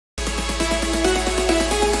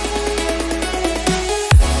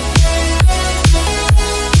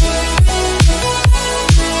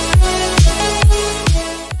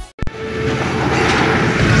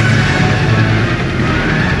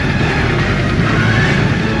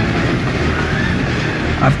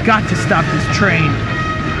I've got to stop this train.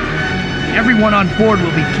 Everyone on board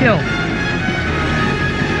will be killed.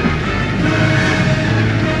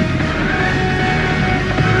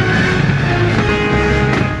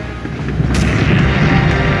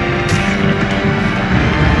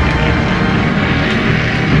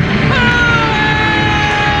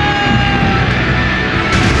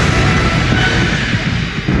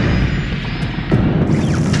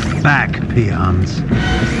 Back, peons.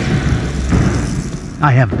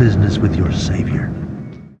 I have business with your savior.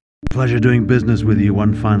 Pleasure doing business with you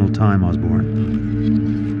one final time, Osborn.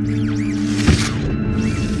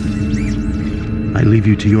 I leave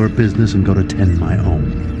you to your business and go to tend my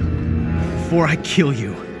own. Before I kill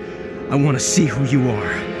you, I want to see who you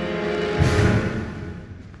are.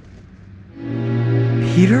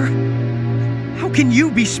 Peter? How can you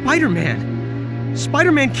be Spider-Man?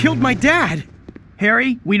 Spider-Man killed my dad!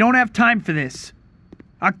 Harry, we don't have time for this.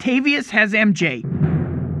 Octavius has MJ.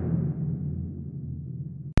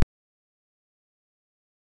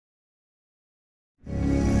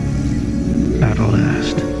 At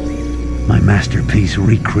last, my masterpiece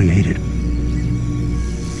recreated.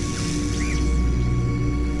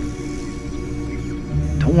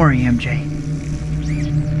 Don't worry, MJ.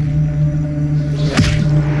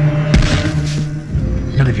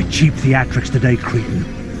 None of your cheap theatrics today, cretin.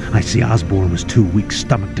 I see Osborn was too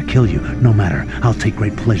weak-stomached to kill you. No matter, I'll take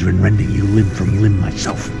great pleasure in rending you limb from limb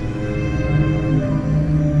myself.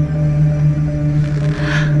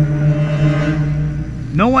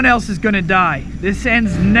 No one else is gonna die. This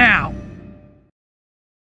ends now.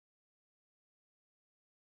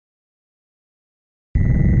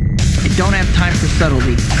 I don't have time for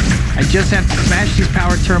subtlety. I just have to smash these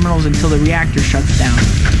power terminals until the reactor shuts down.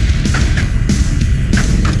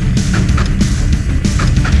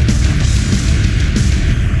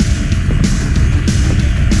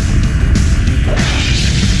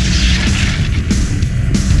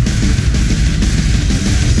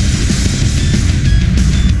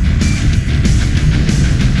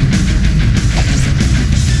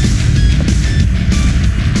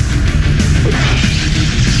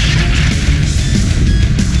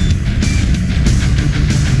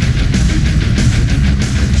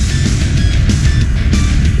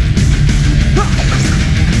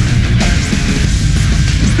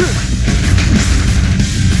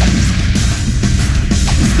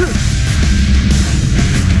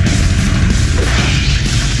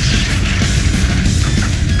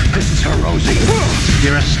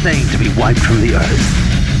 You're a stain to be wiped from the earth.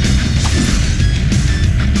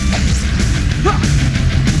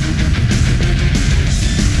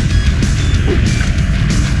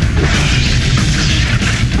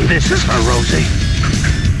 This is for Rosie.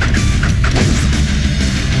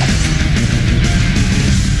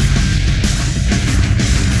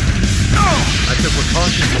 I took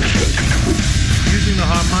precautions. Using the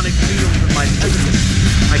harmonic fields of my pedicle,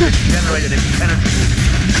 I could generate an impenetrable.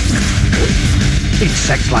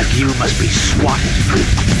 Insects like you must be swatted.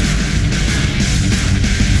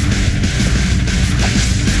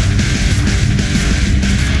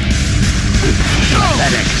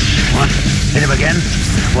 Pathetic. What? Hit him again?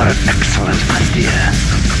 What an excellent idea.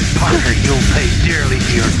 Parker, you'll pay dearly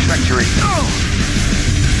for your treachery.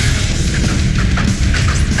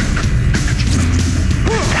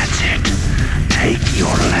 That's it. Take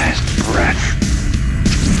your last breath.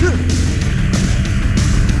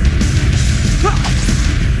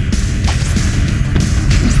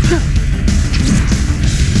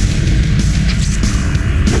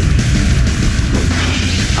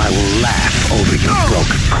 I will laugh over your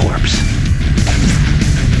broken corpse.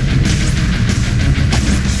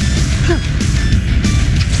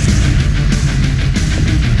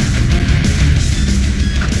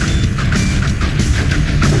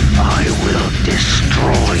 I will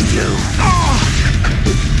destroy you.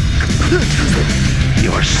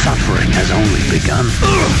 Your suffering has only begun.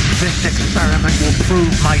 This experiment will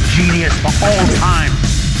prove my genius for all time.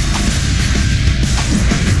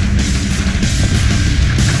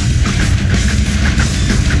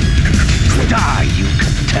 Die, you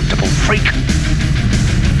contemptible freak!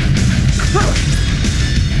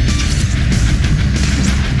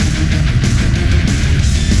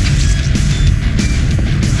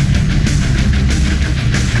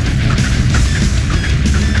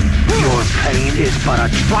 Your pain is but a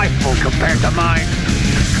trifle compared to mine.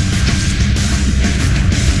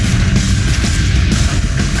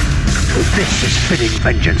 This is fitting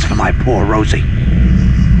vengeance for my poor Rosie.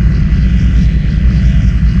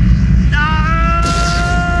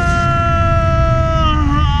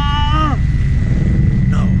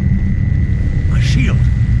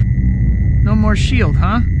 No more shield,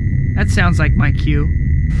 huh? That sounds like my cue.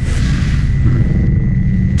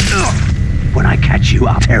 When I catch you,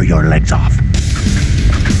 I'll tear your legs off.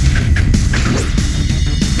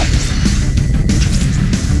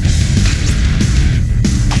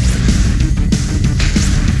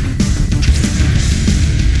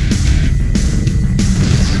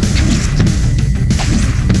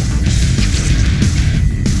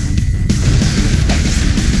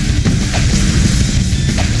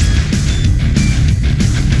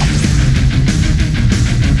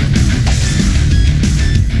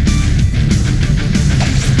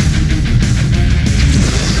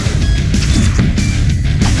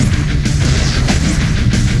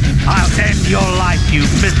 Your life, you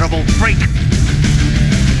miserable freak!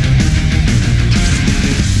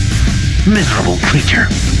 Miserable creature!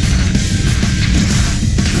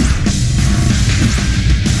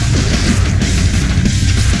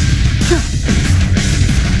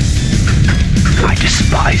 I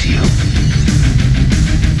despise you.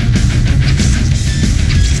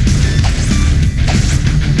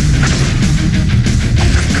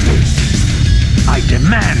 I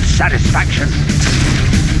demand satisfaction.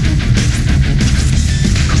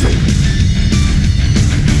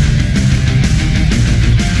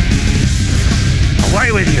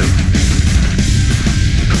 Away with you!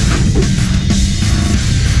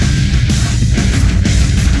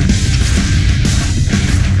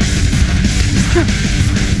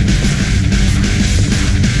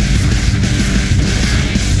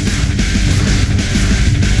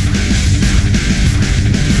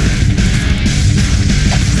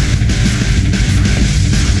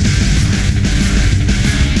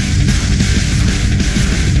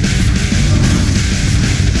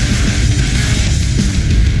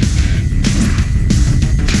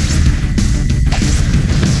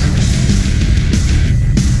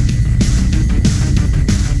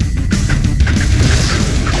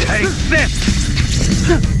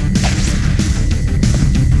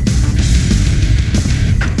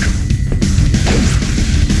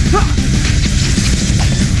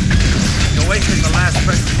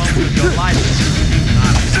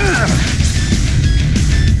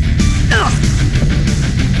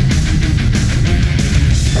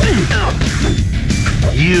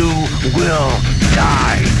 You will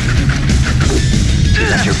die. Is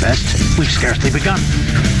that your best? We've scarcely begun.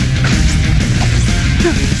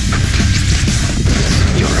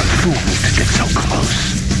 You're a fool to get so close.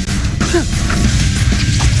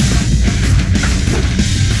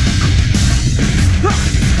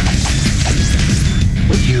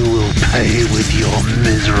 You will pay with your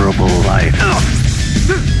miserable life.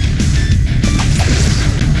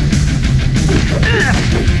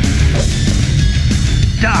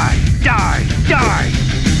 Die! Die! Die!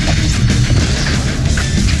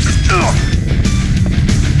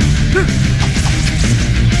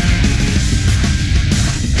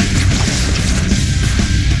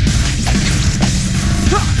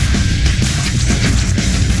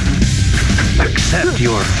 Accept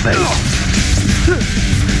your fate.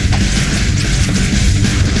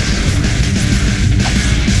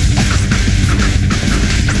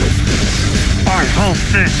 I hope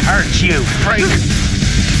this hurts you, freak!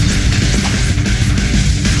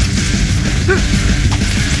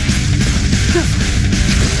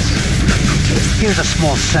 Here's a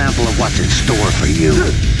small sample of what's in store for you.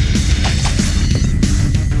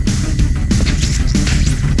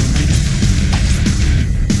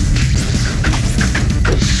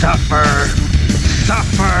 Suffer!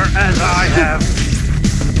 Suffer as I have!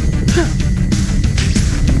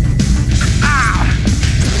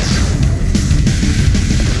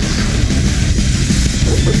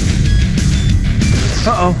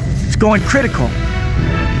 Uh-oh, it's going critical.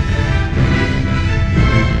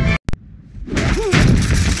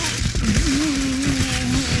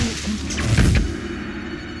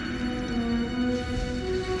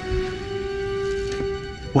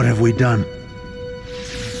 What have we done?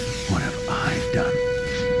 What have I done?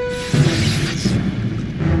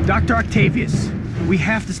 Dr. Octavius, we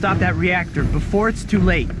have to stop that reactor before it's too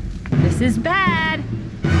late. This is bad.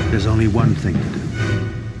 There's only one thing to do.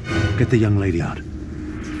 Get the young lady out.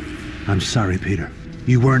 I'm sorry, Peter.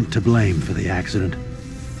 You weren't to blame for the accident.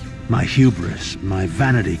 My hubris, my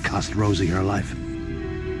vanity cost Rosie her life.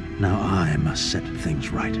 Now I must set things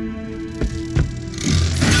right.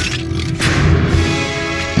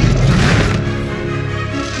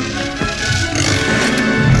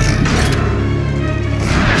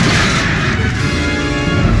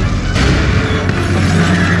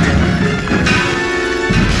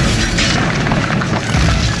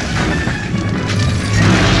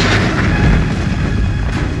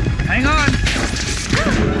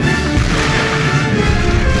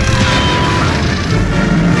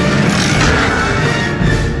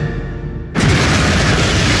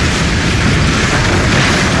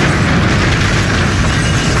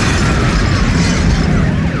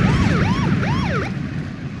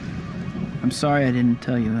 I'm sorry I didn't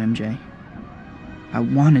tell you, MJ. I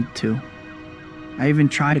wanted to. I even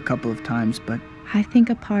tried a couple of times, but I think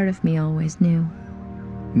a part of me always knew.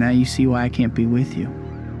 now you see why I can't be with you.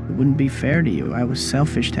 It wouldn't be fair to you. I was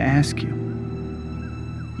selfish to ask you.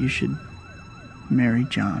 You should marry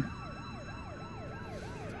John.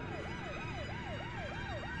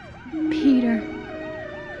 Peter.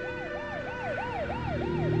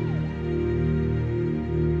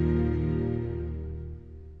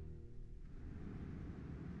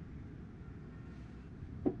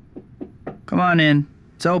 Come on in.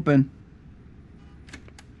 It's open.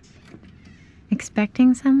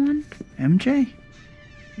 Expecting someone? MJ?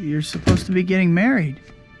 You're supposed to be getting married.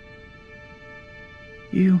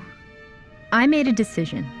 I made a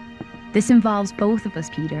decision. This involves both of us,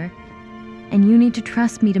 Peter. And you need to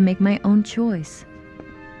trust me to make my own choice.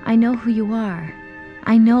 I know who you are.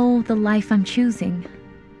 I know the life I'm choosing.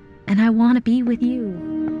 And I want to be with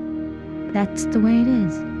you. That's the way it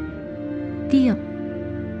is. Deal.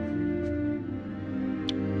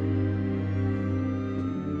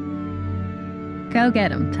 Go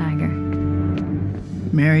get him, Tiger.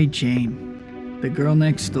 Mary Jane. The girl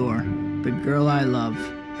next door. The girl I love.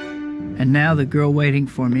 And now the girl waiting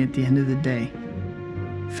for me at the end of the day.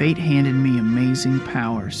 Fate handed me amazing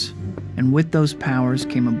powers. And with those powers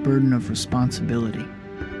came a burden of responsibility.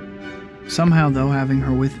 Somehow, though, having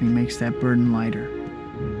her with me makes that burden lighter.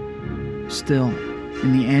 Still,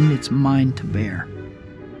 in the end, it's mine to bear.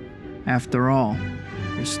 After all,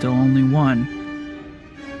 there's still only one.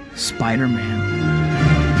 Spider-Man.